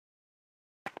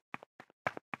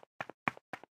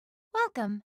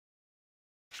welcome.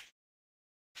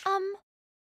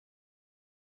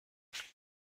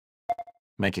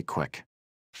 Make it quick.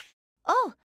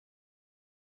 Oh.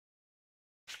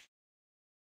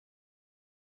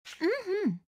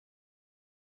 Mm-hmm.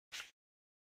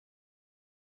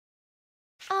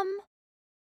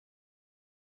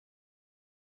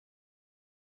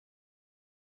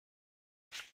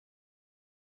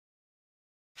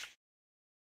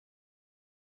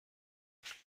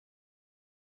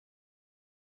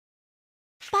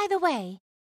 By the way,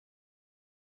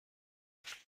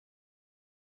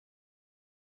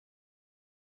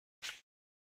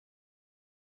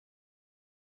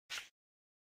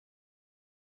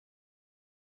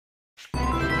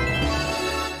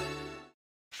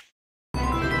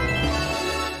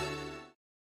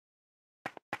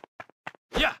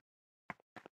 Yeah.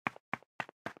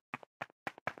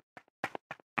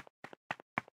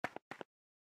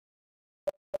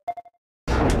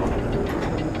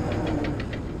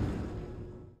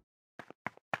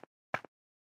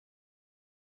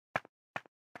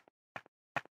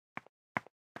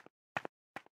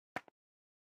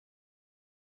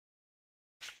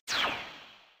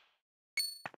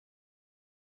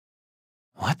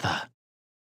 What the?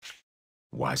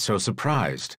 Why so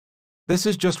surprised? This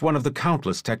is just one of the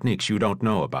countless techniques you don't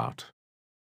know about.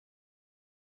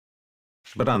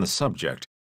 But on the subject,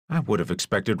 I would have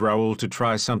expected Raoul to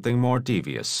try something more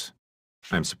devious.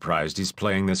 I'm surprised he's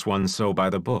playing this one so by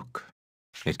the book.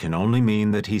 It can only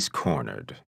mean that he's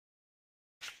cornered.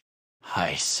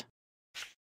 Heiss.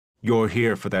 You're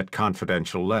here for that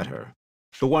confidential letter.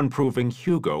 The one proving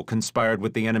Hugo conspired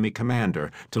with the enemy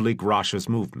commander to leak Rasha's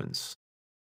movements.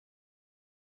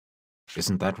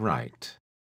 Isn't that right?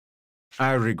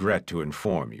 I regret to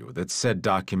inform you that said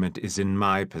document is in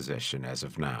my possession as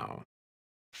of now.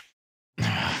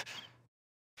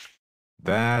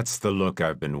 That's the look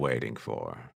I've been waiting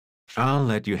for. I'll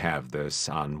let you have this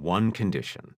on one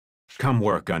condition. Come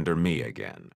work under me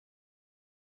again.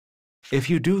 If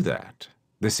you do that,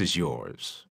 this is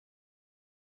yours.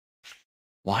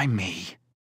 Why me?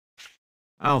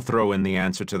 I'll throw in the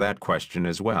answer to that question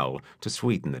as well, to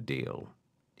sweeten the deal,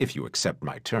 if you accept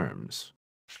my terms.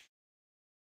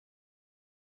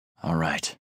 All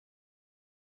right.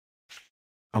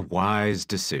 A wise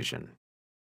decision.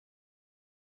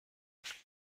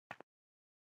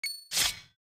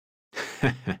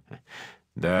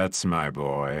 That's my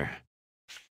boy.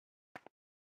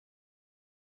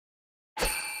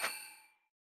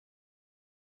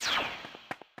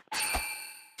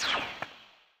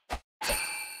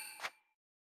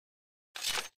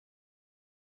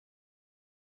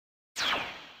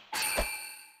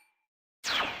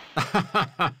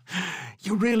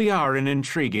 You really are an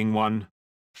intriguing one.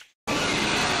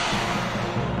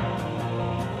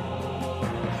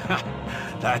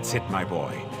 That's it, my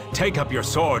boy. Take up your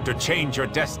sword to change your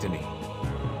destiny.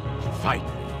 Fight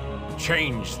me.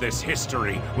 Change this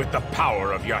history with the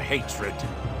power of your hatred.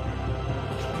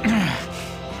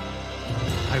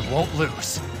 I won't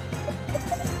lose.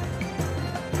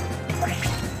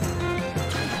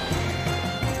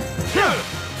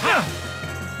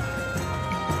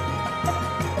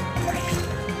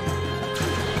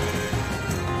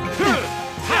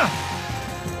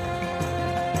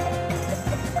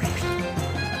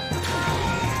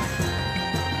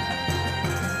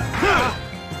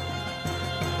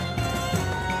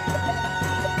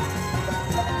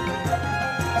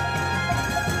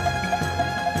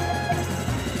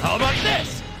 How about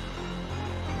this?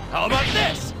 How about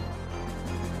this?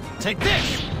 Take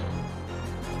this!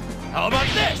 How about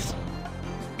this?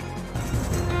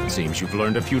 Seems you've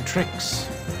learned a few tricks.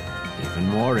 Even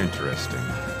more interesting.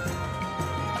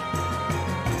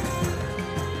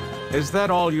 Is that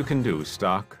all you can do,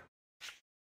 Stock?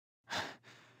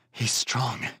 He's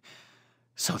strong.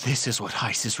 So this is what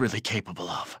Heiss is really capable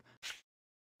of.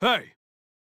 Hey!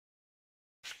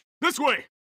 This way!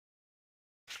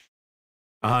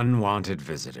 Unwanted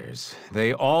visitors.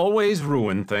 They always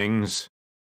ruin things.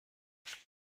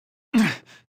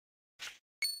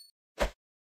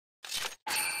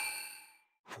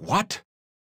 What?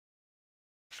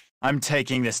 I'm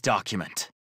taking this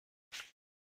document.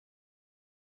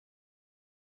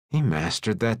 He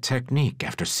mastered that technique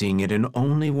after seeing it in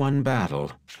only one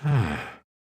battle.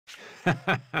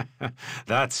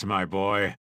 That's my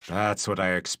boy. That's what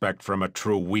I expect from a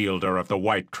true wielder of the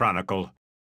White Chronicle.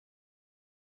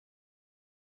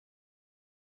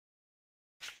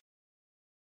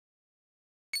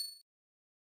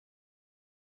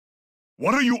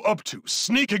 What are you up to,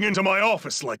 sneaking into my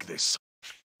office like this?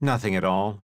 Nothing at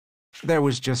all. There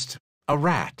was just a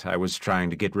rat I was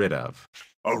trying to get rid of.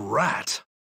 A rat?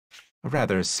 A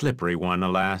rather slippery one,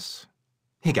 alas.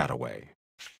 He got away.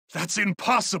 That's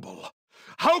impossible!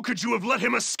 How could you have let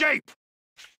him escape?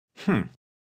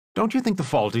 Don't you think the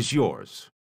fault is yours?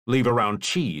 Leave around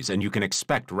cheese and you can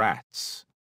expect rats.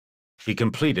 He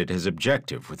completed his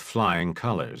objective with flying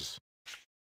colors.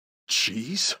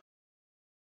 Cheese?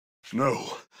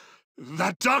 No.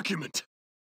 That document!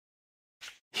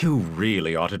 You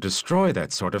really ought to destroy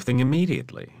that sort of thing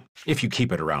immediately. If you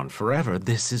keep it around forever,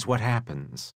 this is what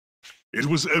happens. It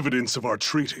was evidence of our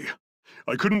treaty.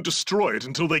 I couldn't destroy it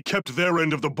until they kept their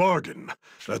end of the bargain.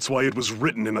 That's why it was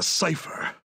written in a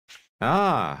cipher.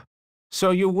 Ah,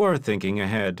 so you were thinking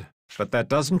ahead. But that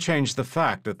doesn't change the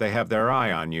fact that they have their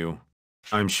eye on you.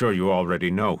 I'm sure you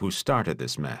already know who started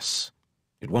this mess.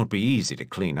 It won't be easy to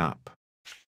clean up.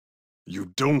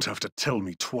 You don't have to tell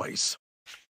me twice.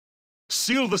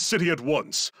 Seal the city at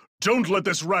once. Don't let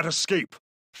this rat escape.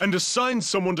 And assign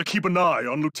someone to keep an eye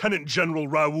on Lieutenant General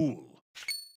Raoul.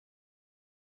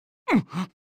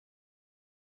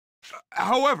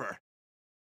 However...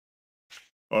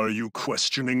 Are you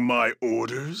questioning my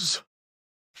orders?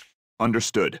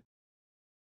 Understood.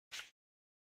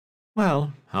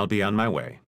 Well, I'll be on my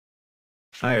way.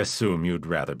 I assume you'd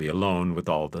rather be alone with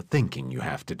all the thinking you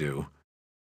have to do.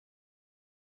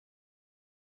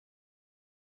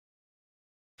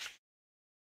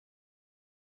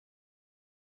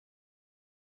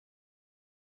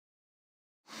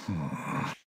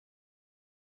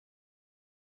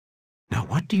 Now,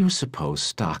 what do you suppose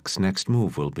Stock's next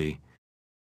move will be?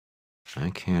 I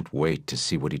can't wait to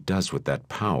see what he does with that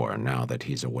power now that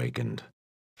he's awakened.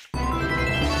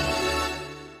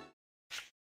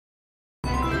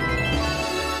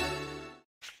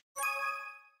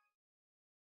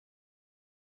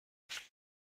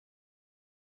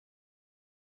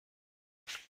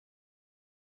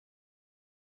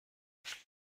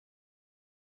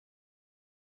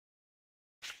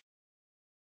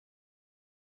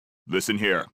 Listen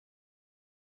here.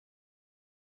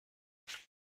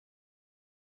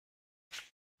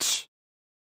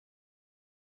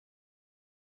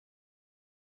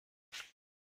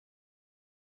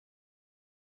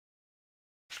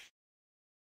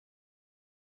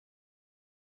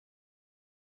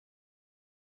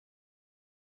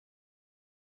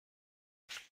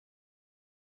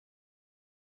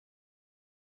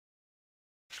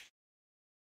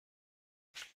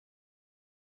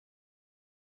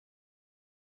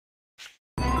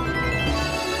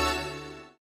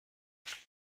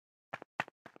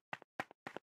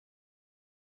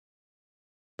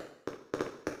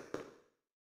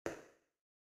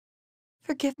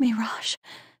 Forgive me, Rosh.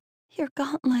 Your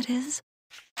gauntlet is...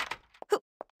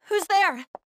 Who's there?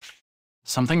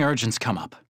 Something urgent's come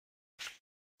up.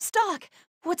 Stock,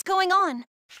 what's going on?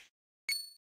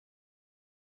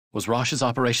 Was Rosh's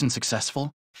operation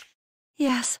successful?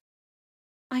 Yes.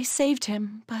 I saved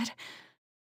him, but...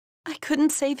 I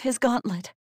couldn't save his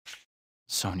gauntlet.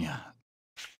 Sonia...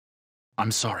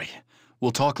 I'm sorry.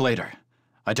 We'll talk later.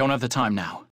 I don't have the time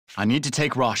now. I need to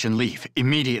take Rosh and leave,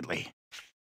 immediately.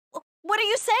 What are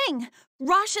you saying?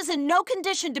 Rosh is in no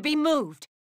condition to be moved.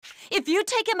 If you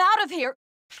take him out of here...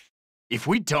 If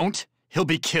we don't, he'll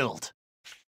be killed.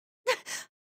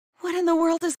 What in the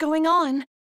world is going on?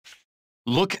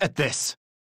 Look at this.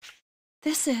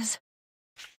 This is...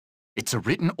 It's a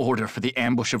written order for the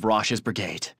ambush of Rosh's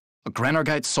brigade. A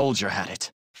Granargite soldier had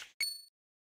it.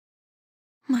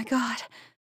 My God.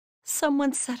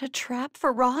 Someone set a trap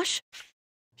for Rosh?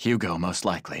 Hugo, most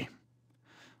likely.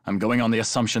 I'm going on the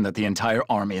assumption that the entire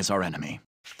army is our enemy.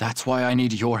 That's why I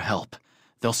need your help.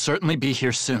 They'll certainly be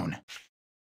here soon.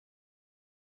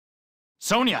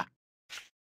 Sonia!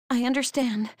 I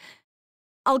understand.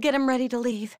 I'll get him ready to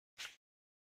leave.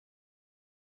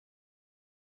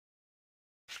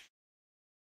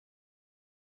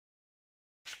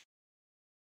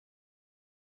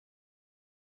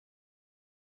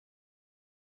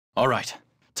 All right,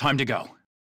 time to go.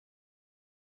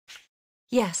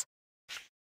 Yes.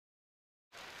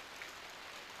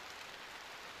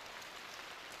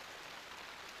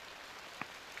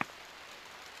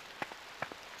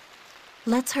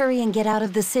 Let's hurry and get out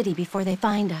of the city before they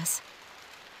find us.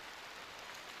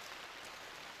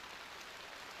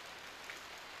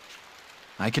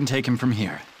 I can take him from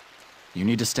here. You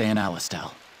need to stay in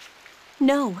Alistel.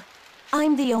 No.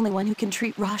 I'm the only one who can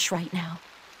treat Rosh right now.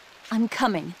 I'm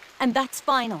coming, and that's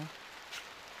final.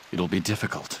 It'll be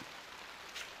difficult.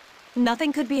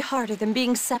 Nothing could be harder than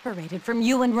being separated from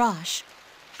you and Rosh.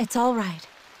 It's all right.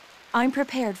 I'm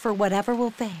prepared for whatever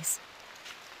we'll face.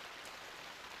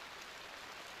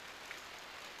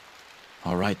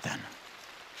 All right, then.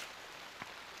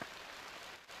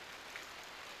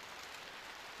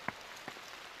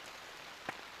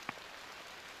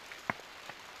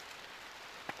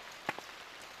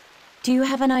 Do you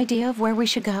have an idea of where we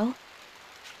should go?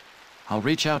 I'll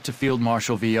reach out to Field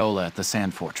Marshal Viola at the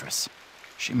Sand Fortress.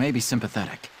 She may be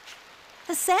sympathetic.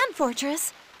 The Sand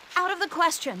Fortress? Out of the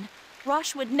question.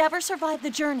 Rosh would never survive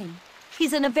the journey.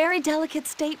 He's in a very delicate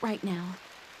state right now.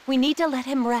 We need to let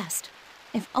him rest,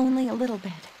 if only a little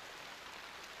bit.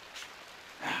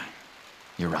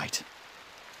 You're right.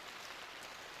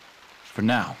 For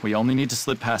now, we only need to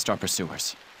slip past our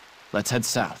pursuers. Let's head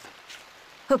south.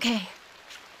 Okay.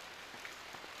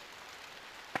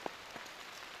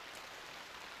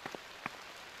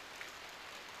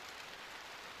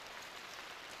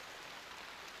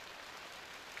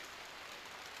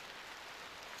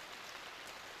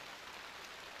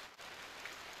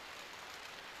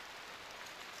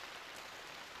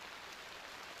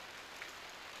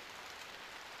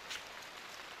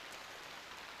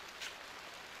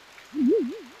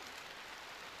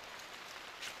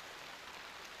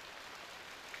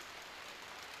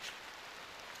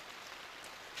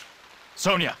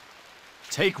 Sonia,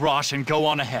 take Rosh and go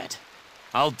on ahead.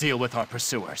 I'll deal with our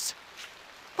pursuers.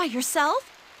 By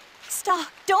yourself? Stop!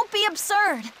 Don't be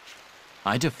absurd!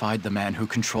 I defied the man who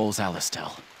controls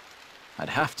Alistel. I'd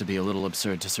have to be a little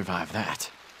absurd to survive that.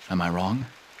 Am I wrong?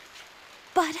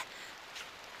 But...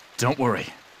 Don't worry.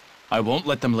 I won't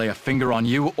let them lay a finger on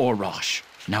you or Rosh.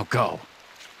 Now go.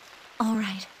 All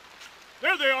right.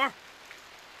 There they are!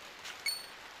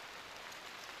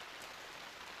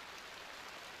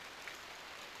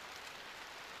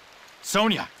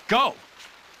 Sonia, go!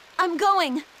 I'm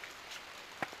going!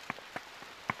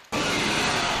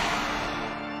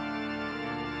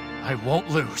 I won't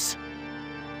lose.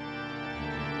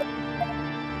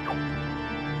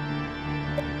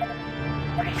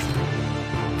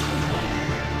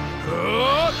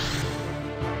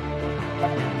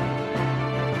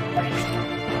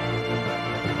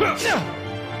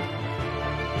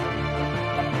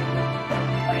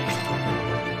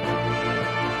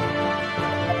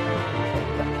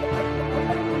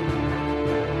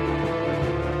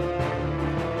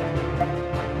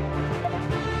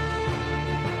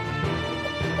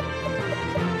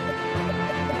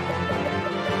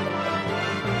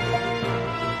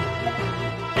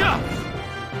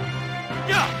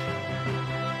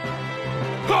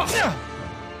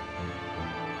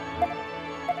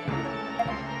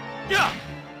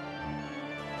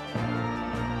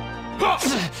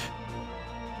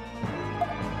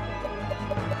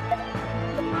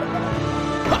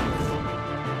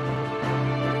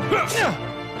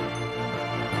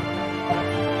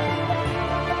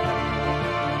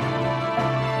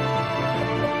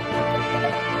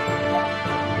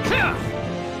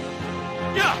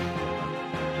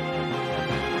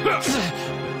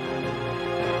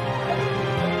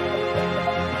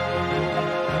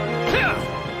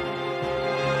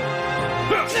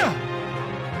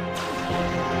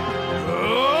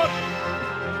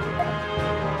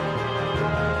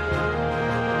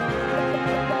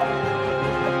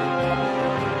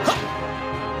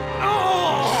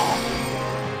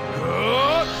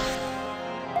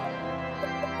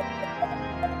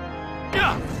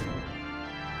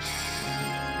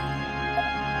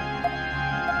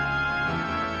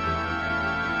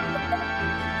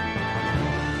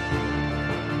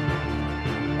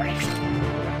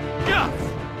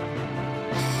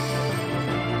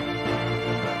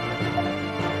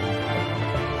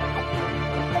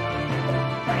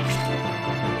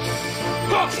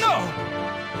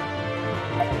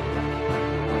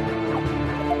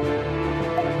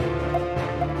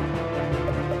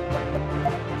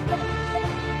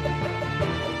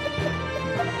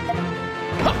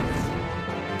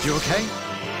 You okay?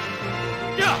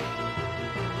 Yeah!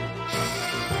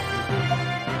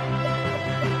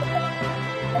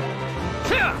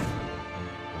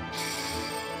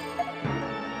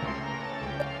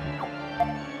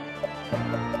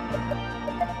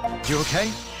 You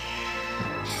okay?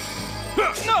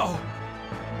 No!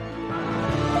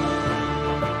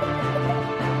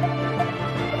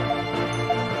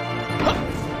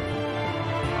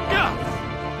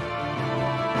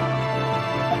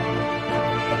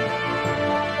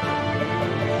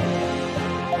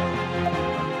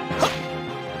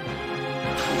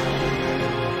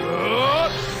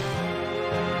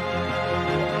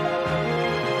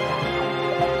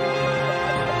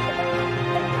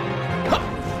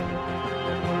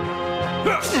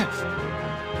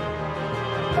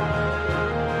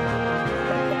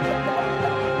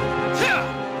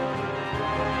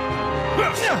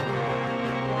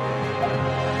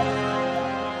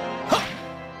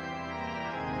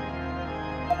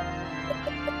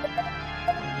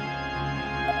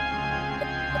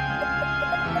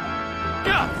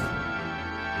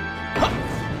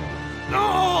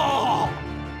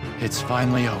 It's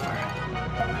finally over.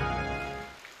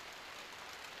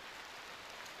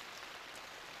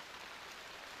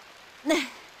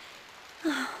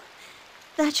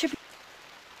 That should be...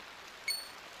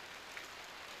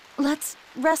 Let's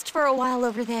rest for a while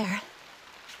over there.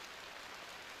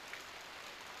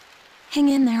 Hang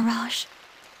in there, Raj.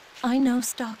 I know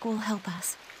Stock will help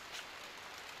us.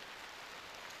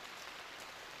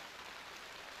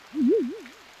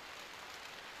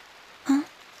 Huh?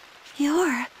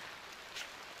 You're...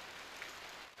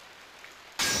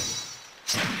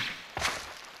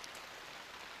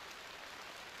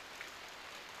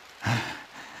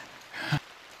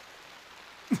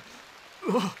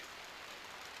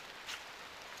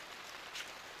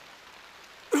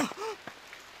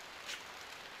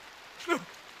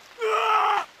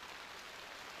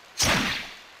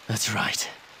 That's right.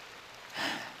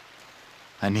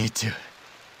 I need to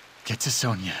get to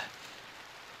Sonia.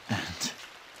 And...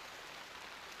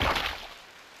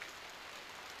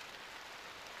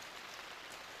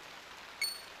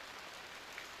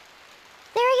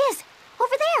 There he is!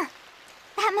 Over there!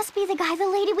 That must be the guy the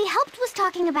lady we helped was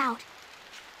talking about.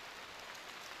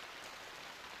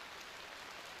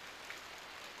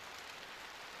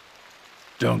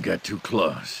 Don't get too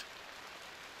close.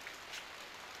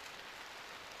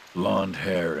 Blonde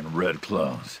hair and red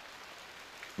clothes.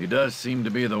 He does seem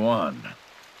to be the one.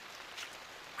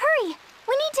 Hurry!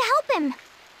 We need to help him!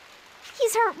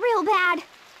 He's hurt real bad.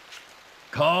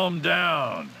 Calm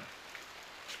down.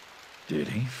 Did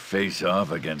he face off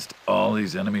against all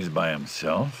these enemies by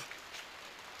himself?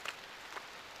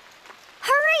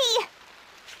 Hurry!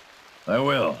 I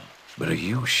will. But are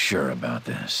you sure about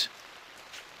this?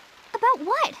 About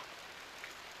what?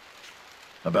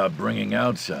 About bringing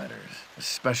outsiders,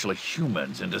 especially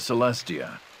humans, into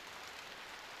Celestia.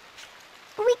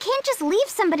 We can't just leave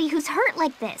somebody who's hurt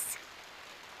like this.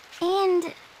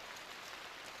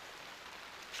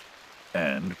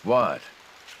 And what?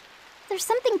 there's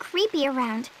something creepy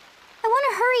around. I want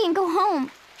to hurry and go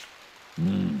home.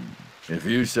 If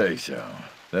you say so,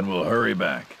 then we'll hurry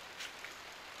back.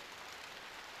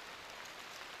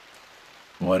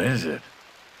 What is it?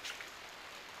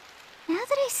 Now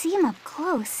that I see him up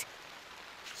close,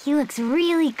 he looks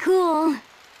really cool.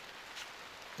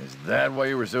 Is that why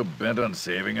you were so bent on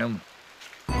saving him?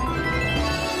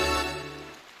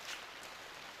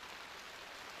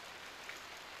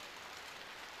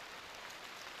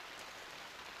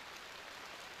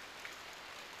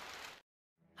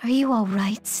 Are you all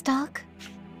right, Stock?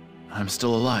 I'm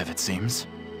still alive, it seems.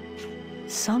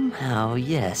 Somehow,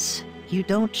 yes. You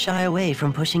don't shy away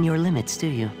from pushing your limits, do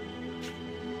you?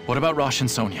 What about Rosh and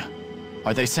Sonia?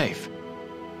 Are they safe?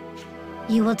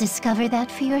 You will discover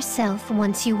that for yourself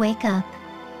once you wake up.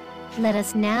 Let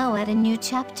us now add a new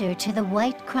chapter to the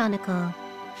White Chronicle.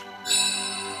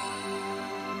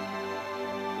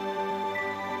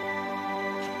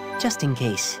 Just in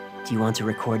case, do you want to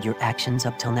record your actions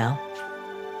up till now?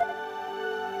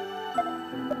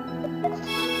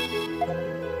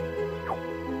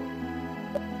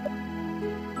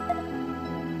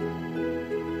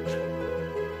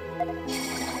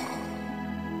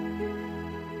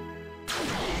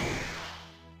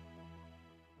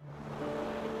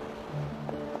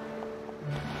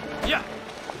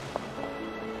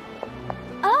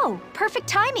 Oh, perfect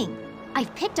timing.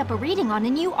 I've picked up a reading on a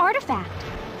new artifact.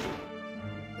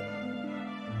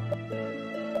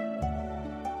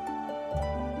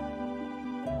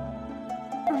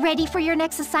 Ready for your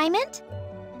next assignment?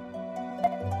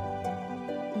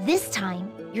 This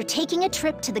time, you're taking a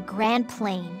trip to the Grand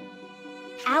Plain.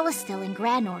 Alistil and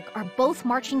Granorg are both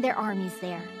marching their armies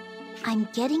there. I'm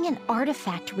getting an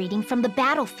artifact reading from the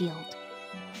battlefield.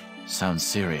 Sounds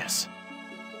serious.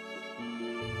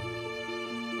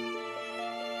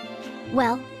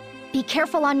 Well, be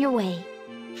careful on your way.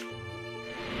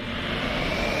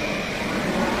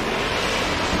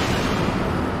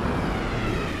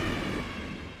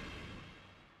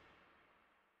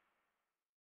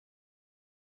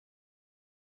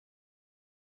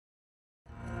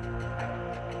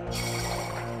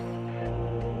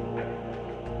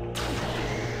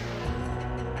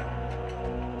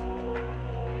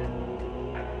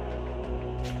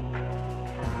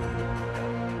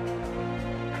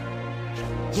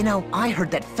 You know, I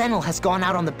heard that Fennel has gone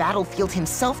out on the battlefield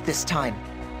himself this time.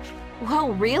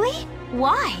 Whoa, really?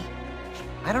 Why?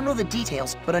 I don't know the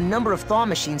details, but a number of thaw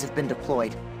machines have been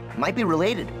deployed. Might be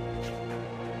related.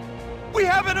 We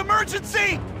have an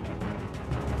emergency!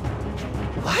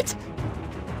 What?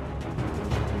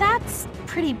 That's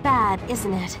pretty bad,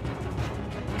 isn't it?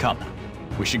 Come,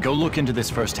 we should go look into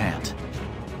this firsthand.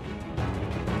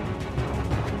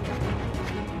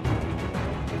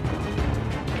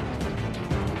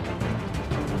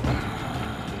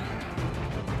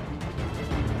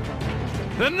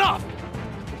 Enough!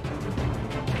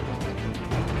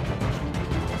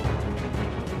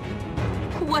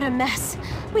 What a mess.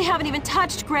 We haven't even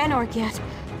touched Granorg yet.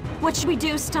 What should we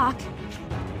do, Stock?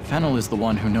 Fennel is the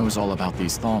one who knows all about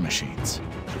these thaw machines.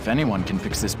 If anyone can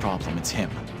fix this problem, it's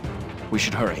him. We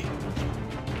should hurry.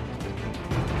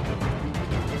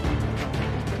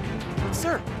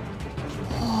 Sir!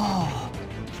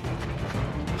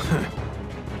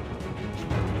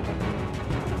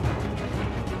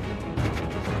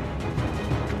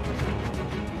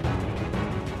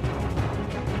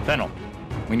 Fennel,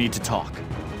 we need to talk.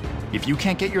 If you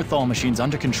can't get your thaw machines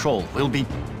under control, we'll be...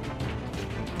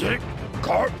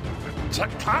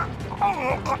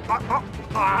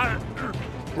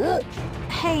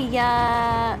 Hey,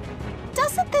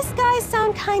 doesn't this guy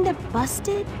sound kinda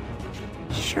busted?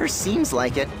 Sure seems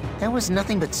like it. That was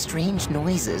nothing but strange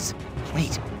noises.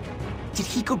 Wait, did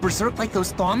he go berserk like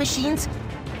those thaw machines?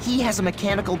 He has a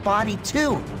mechanical body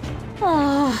too.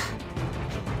 Oh,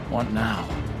 What now?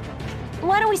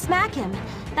 why don't we smack him?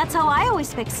 That's how I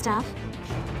always fix stuff.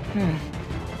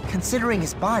 Considering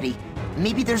his body,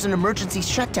 maybe there's an emergency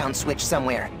shutdown switch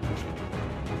somewhere.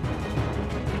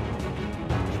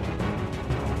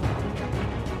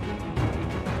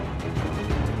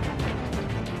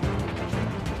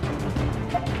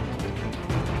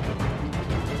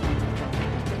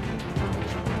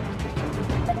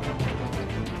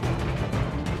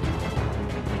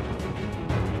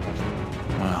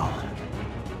 Well,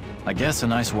 I guess a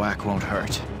nice whack won't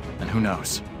hurt. And who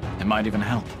knows? It might even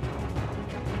help.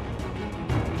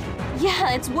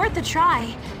 Yeah, it's worth a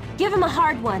try. Give him a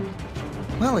hard one.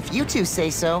 Well, if you two say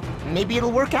so, maybe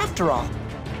it'll work after all.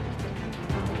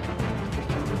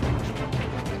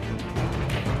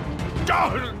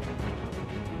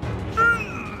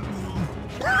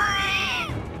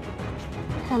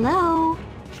 Hello?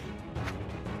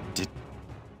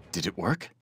 Did it work?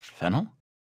 Fennel?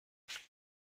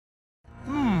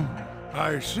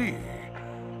 I see.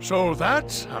 So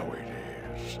that's how it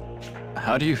is.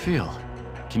 How do you feel?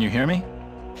 Can you hear me?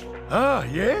 Ah,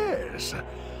 yes.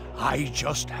 I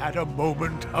just had a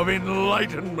moment of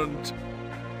enlightenment.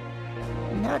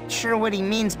 Not sure what he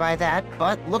means by that,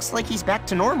 but looks like he's back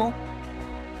to normal.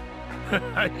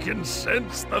 I can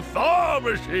sense the thaw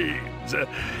machines.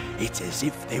 It's as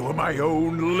if they were my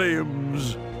own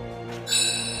limbs.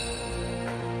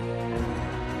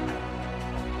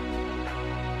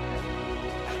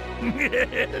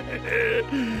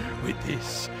 With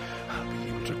this, I'll be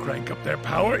able to crank up their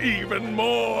power even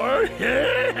more.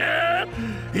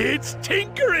 It's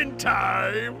tinkering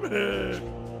time.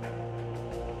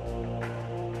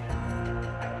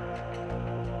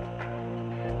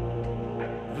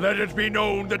 Let it be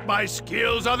known that my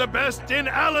skills are the best in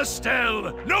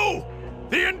Alistel. No,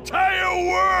 the entire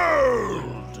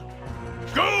world.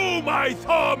 Go, my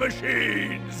thaw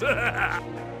machines.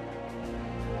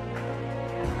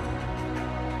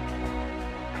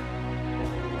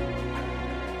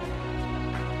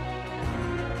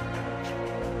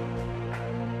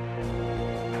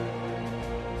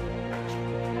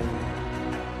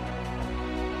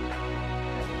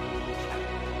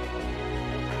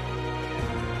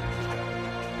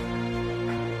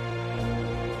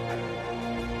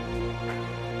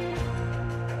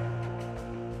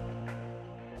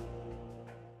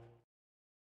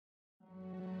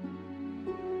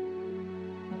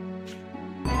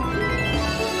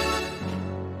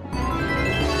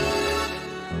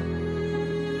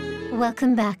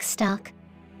 Welcome back, Stock.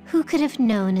 Who could have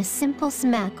known a simple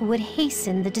smack would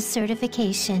hasten the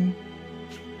decertification?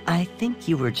 I think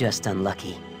you were just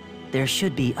unlucky. There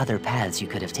should be other paths you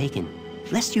could have taken.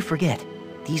 Lest you forget,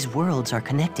 these worlds are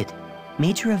connected.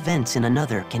 Major events in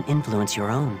another can influence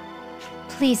your own.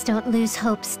 Please don't lose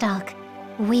hope, Stock.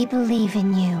 We believe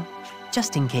in you.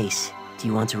 Just in case, do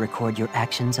you want to record your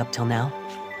actions up till now?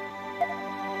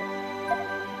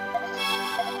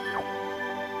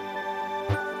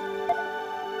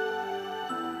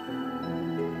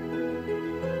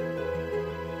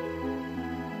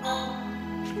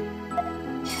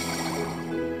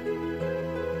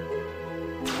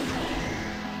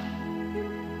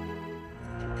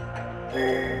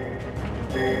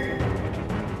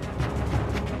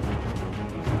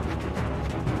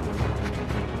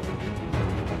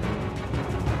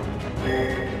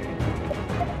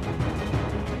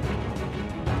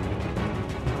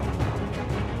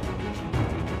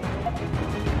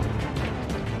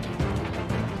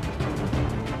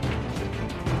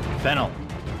 Fennel,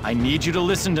 I need you to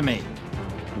listen to me.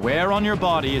 Where on your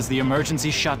body is the emergency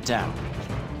shutdown?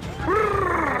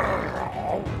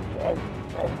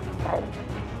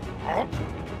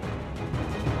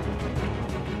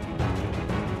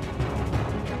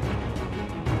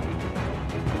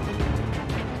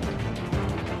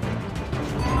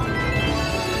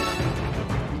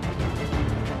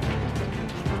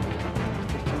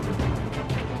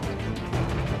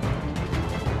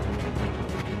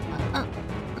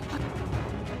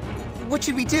 What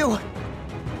should we do?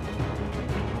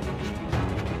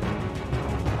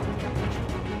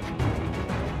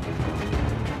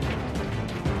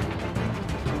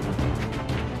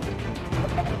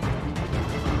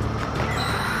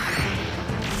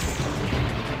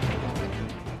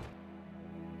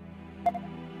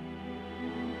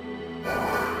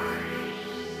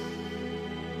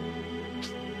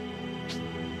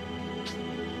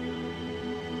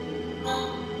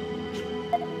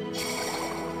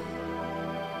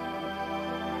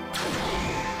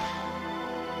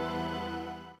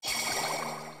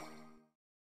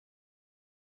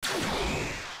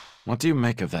 What do you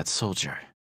make of that soldier?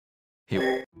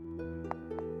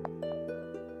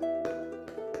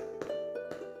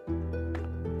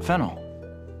 Fennel,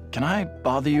 can I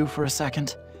bother you for a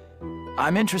second?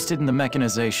 I'm interested in the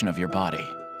mechanization of your body.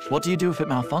 What do you do if it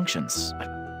malfunctions?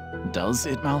 Does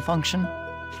it malfunction?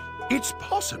 It's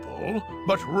possible,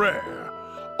 but rare.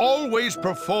 Always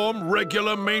perform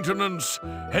regular maintenance,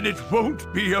 and it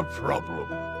won't be a problem.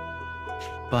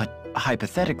 But,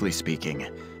 hypothetically speaking,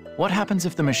 what happens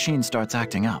if the machine starts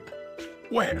acting up?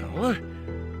 Well,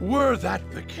 were that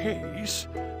the case,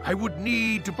 I would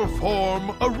need to perform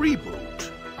a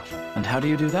reboot. And how do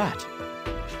you do that?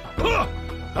 Huh!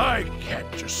 I can't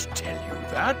just tell you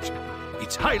that.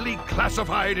 It's highly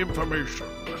classified information.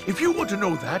 If you want to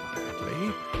know that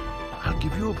badly, I'll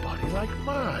give you a body like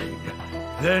mine.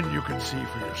 Then you can see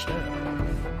for yourself.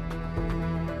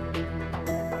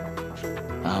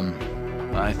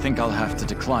 I think I'll have to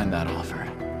decline that offer.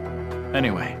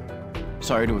 Anyway,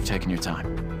 sorry to have taken your time.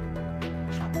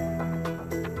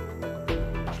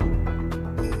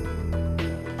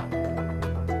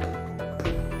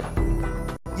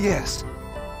 Yes.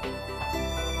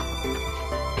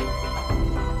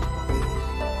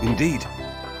 Indeed.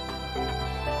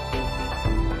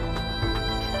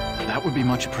 That would be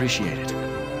much appreciated.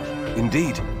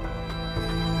 Indeed.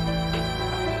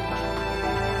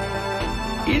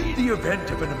 In the event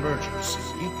of an emergency,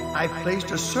 I've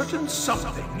placed a certain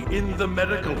something in the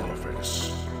medical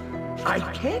office. I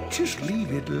can't just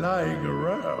leave it lying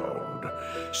around,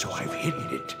 so I've hidden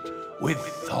it with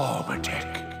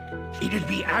Thaumatic. It'd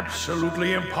be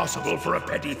absolutely impossible for a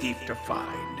petty thief to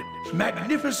find.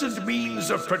 Magnificent means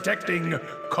of protecting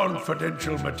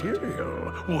confidential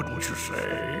material, wouldn't you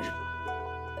say?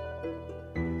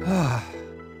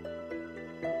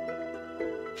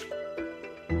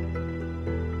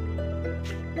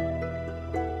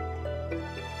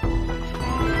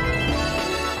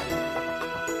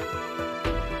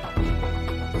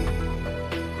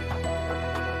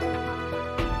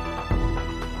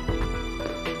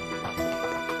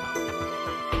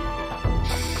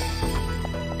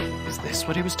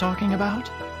 What he was talking about?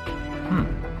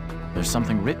 There's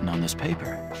something written on this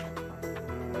paper.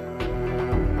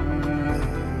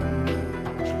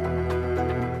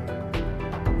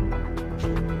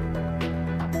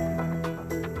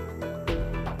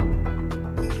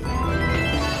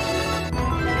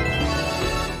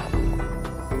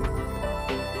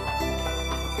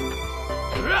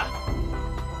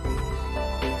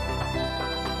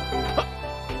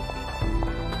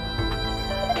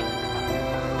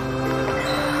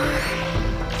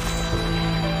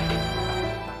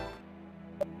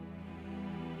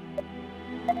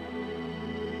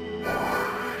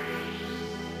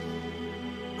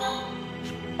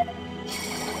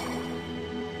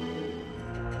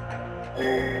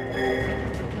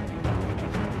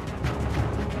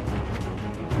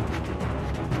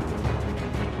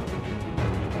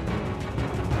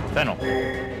 Fennel.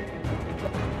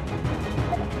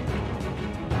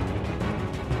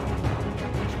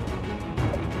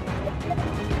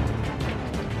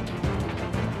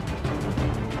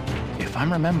 If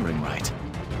I'm remembering right,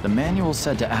 the manual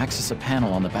said to access a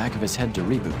panel on the back of his head to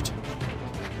reboot.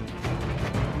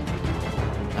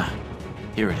 Ah,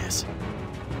 here it is.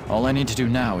 All I need to do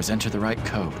now is enter the right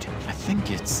code. I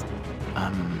think it's,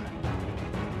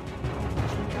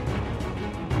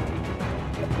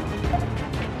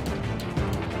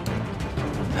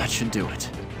 that should do it.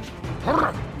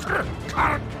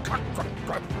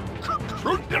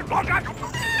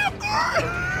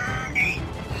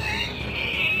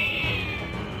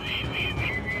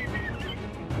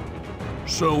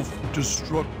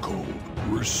 Self-destruct code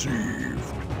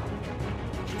received.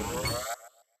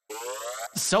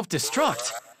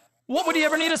 Self-destruct? What would he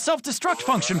ever need a self-destruct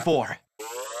function for?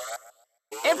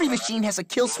 Every machine has a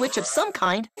kill switch of some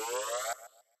kind.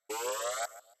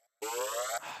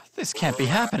 This can't be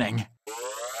happening.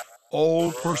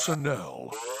 All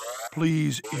personnel,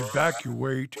 please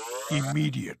evacuate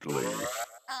immediately.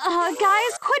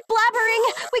 Guys, quit blabbering!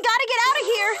 We gotta get out of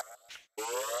here!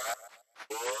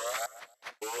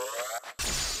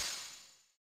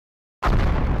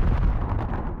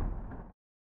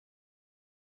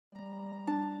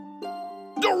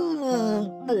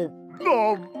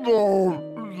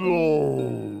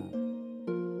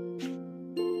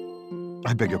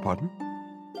 I beg your pardon?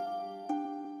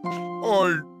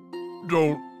 I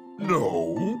don't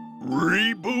know.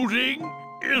 Rebooting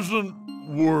isn't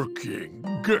working.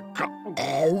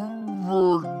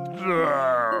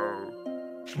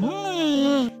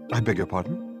 I beg your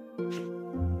pardon?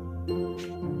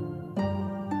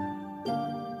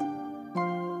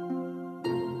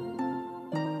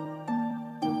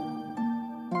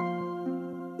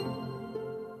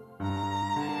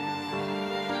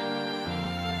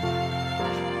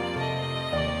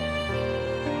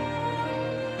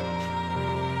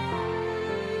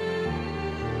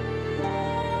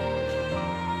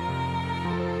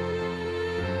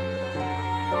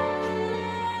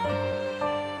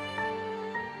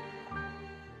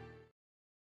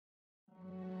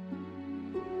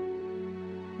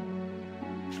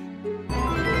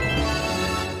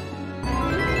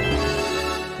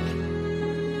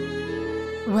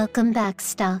 Welcome back,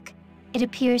 Stock. It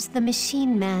appears the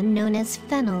machine man known as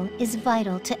Fennel is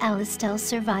vital to Alistel's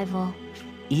survival.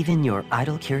 Even your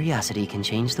idle curiosity can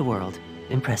change the world.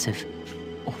 Impressive.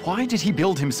 Why did he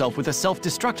build himself with a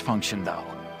self-destruct function, though?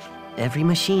 Every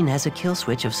machine has a kill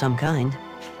switch of some kind.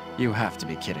 You have to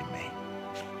be kidding me.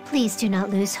 Please do not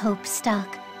lose hope,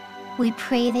 Stock. We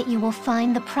pray that you will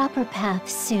find the proper path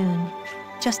soon.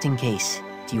 Just in case,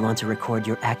 do you want to record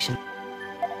your action?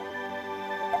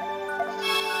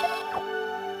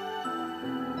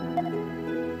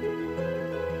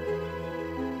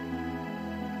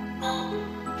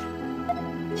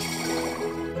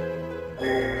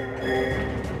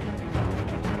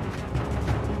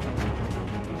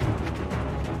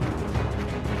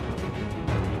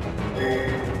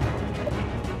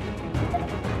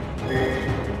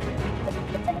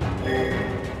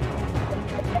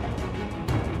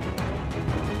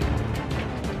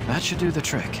 That should do the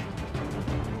trick.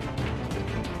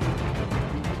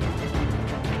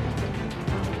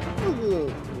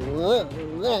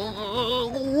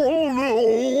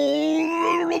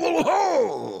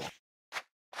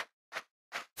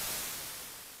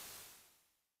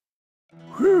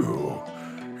 Whew.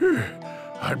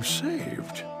 I'm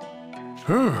saved.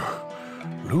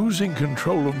 Losing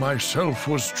control of myself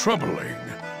was troubling,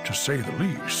 to say the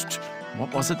least.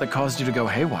 What was it that caused you to go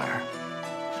haywire?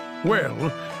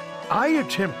 Well, I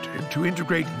attempted to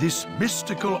integrate this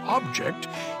mystical object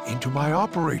into my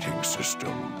operating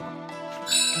system.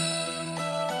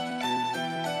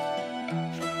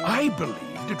 I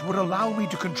believed it would allow me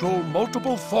to control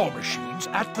multiple Thor machines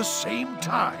at the same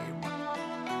time.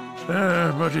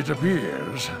 But it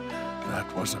appears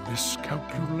that was a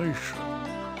miscalculation.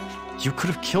 You could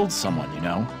have killed someone, you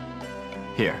know?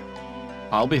 Here,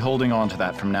 I'll be holding on to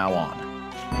that from now on.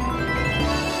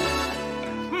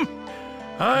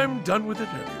 I'm done with it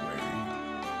anyway.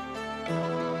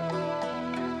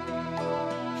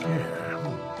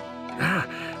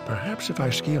 Perhaps if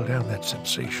I scale down that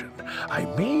sensation, I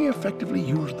may effectively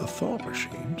use the Thor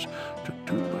machines to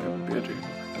do my bidding.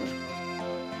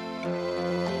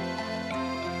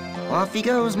 Off he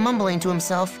goes, mumbling to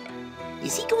himself.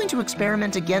 Is he going to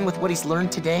experiment again with what he's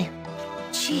learned today?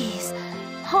 Jeez,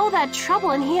 all that trouble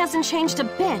and he hasn't changed a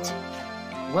bit.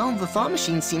 Well, the Thought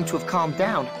machines seem to have calmed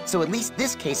down, so at least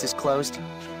this case is closed.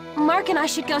 Mark and I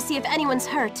should go see if anyone's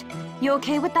hurt. You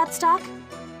okay with that, Stock?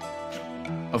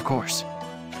 Of course.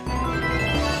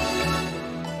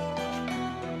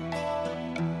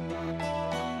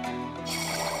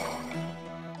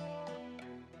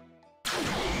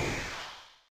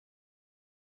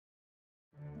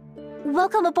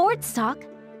 Welcome aboard, Stock.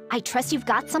 I trust you've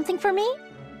got something for me?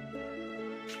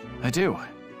 I do.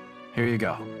 Here you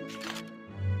go.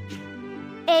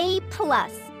 A+.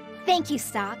 Thank you,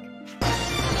 Stock.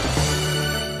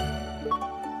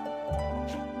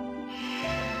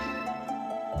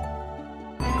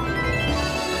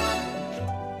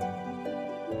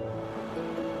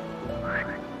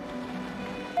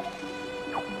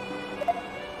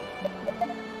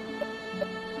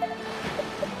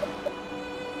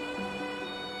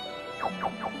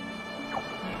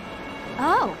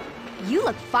 Oh, you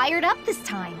look fired up this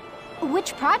time.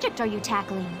 Which project are you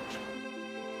tackling?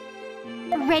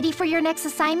 Ready for your next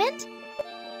assignment?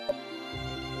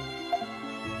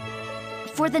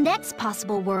 For the next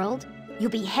possible world,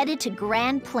 you'll be headed to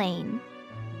Grand Plain.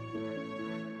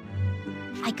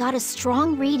 I got a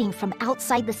strong reading from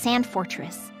outside the Sand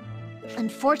Fortress.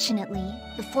 Unfortunately,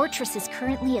 the fortress is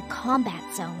currently a combat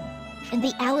zone, and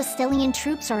the Alistelian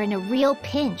troops are in a real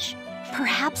pinch.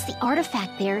 Perhaps the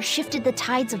artifact there shifted the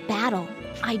tides of battle.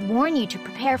 I'd warn you to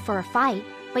prepare for a fight,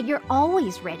 but you're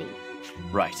always ready.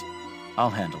 Right. I'll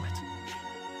handle it.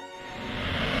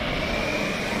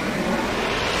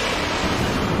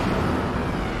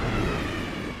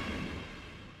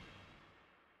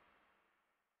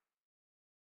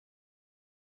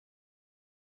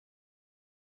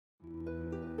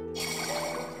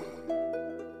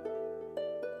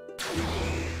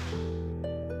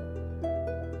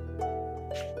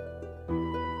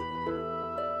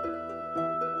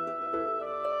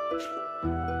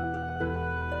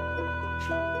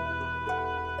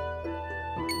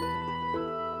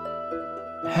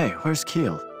 Hey, where's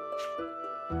Keel?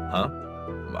 Huh?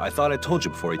 I thought I told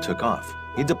you before he took off.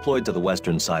 He deployed to the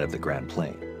western side of the Grand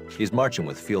Plain. He's marching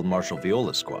with Field Marshal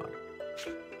Viola's squad.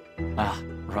 Ah,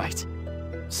 right.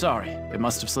 Sorry, it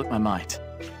must have slipped my mind.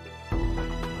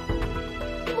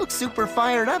 He looks super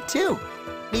fired up, too.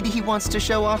 Maybe he wants to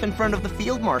show off in front of the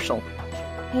Field Marshal.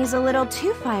 He's a little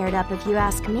too fired up if you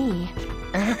ask me.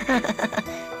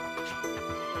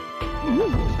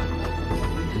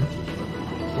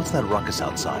 What's that ruckus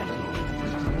outside?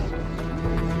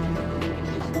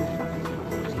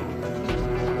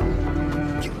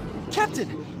 Captain!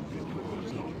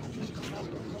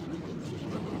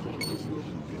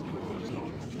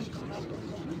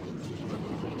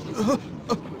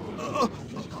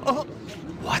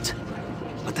 What?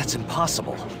 But that's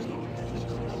impossible.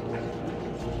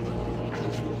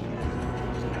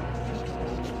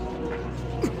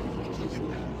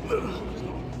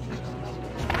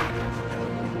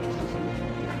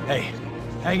 Hey,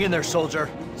 hang in there, soldier.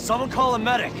 Someone call a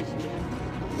medic.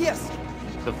 Yes.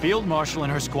 The Field Marshal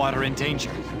and her squad are in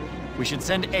danger. We should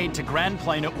send aid to Grand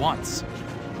Plain at once.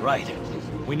 Right.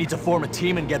 We need to form a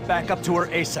team and get back up to her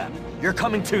ASAP. You're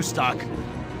coming too, Stock.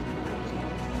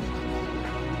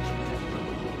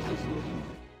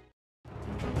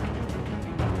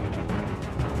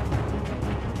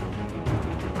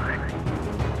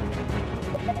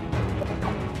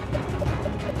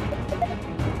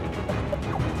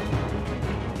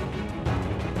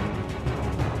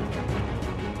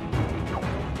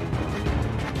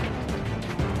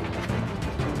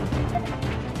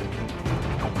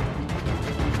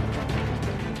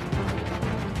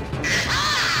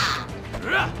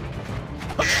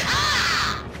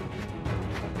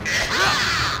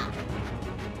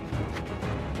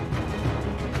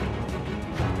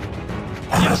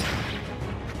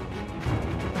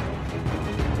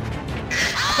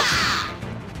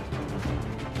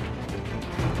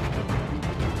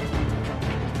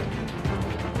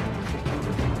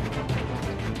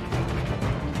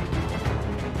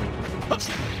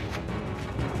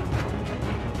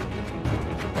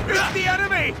 It's the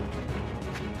enemy!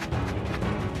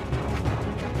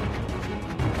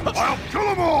 I'll kill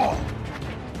them all!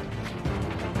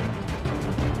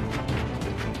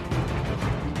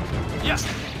 Yes!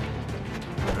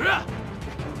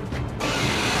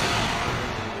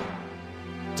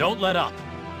 Don't let up.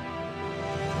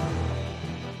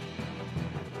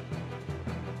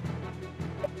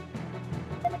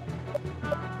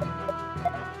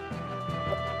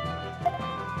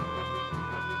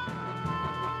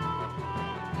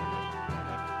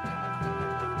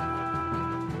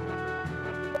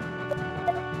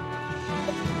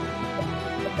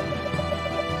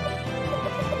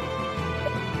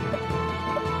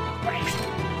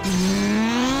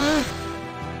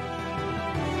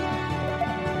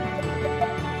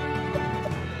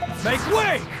 Make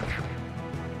way!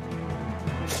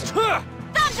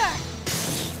 Thunder!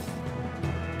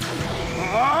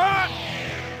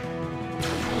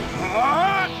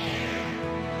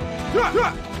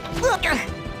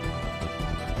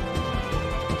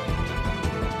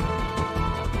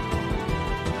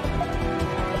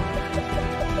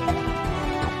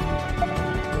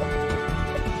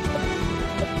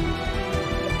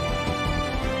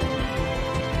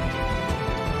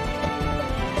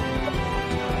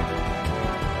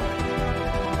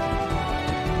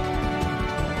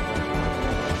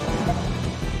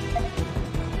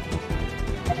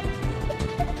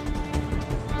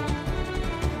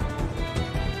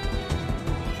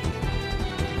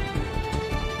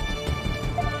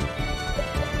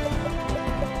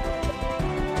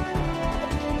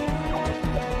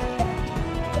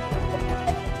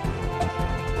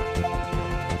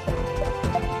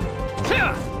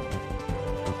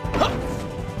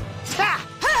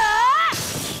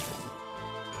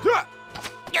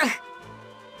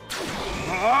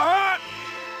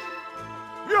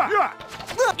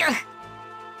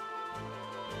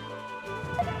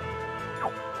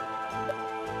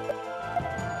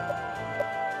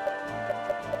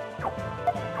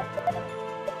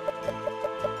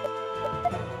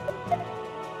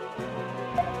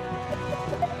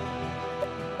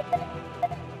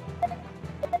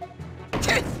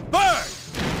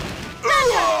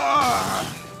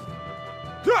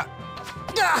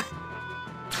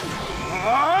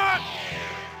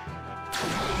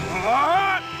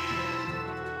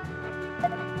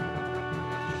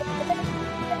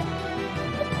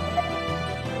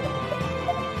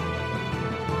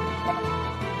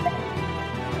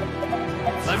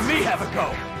 Let me have a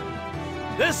go.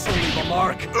 This will leave a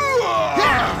mark.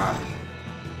 Fire!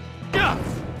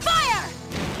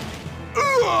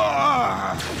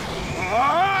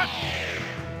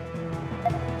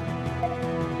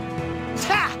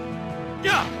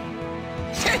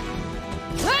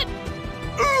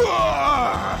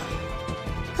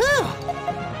 Whew!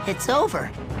 It's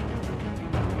over.